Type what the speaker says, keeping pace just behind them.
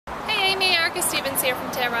Erika Stevens here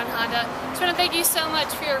from Tameron Honda. Just want to thank you so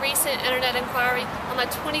much for your recent internet inquiry on my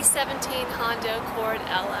 2017 Honda Accord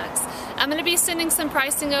LX. I'm going to be sending some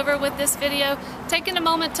pricing over with this video. Taking a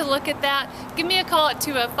moment to look at that, give me a call at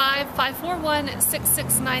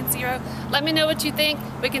 205-541-6690. Let me know what you think.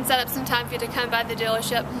 We can set up some time for you to come by the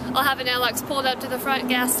dealership. I'll have an LX pulled up to the front,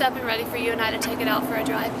 gassed up, and ready for you and I to take it out for a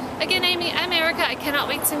drive. Again, Amy, I'm Erika. I cannot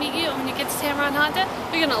wait to meet you. And when you get to Tameron Honda,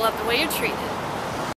 you're going to love the way you're treated.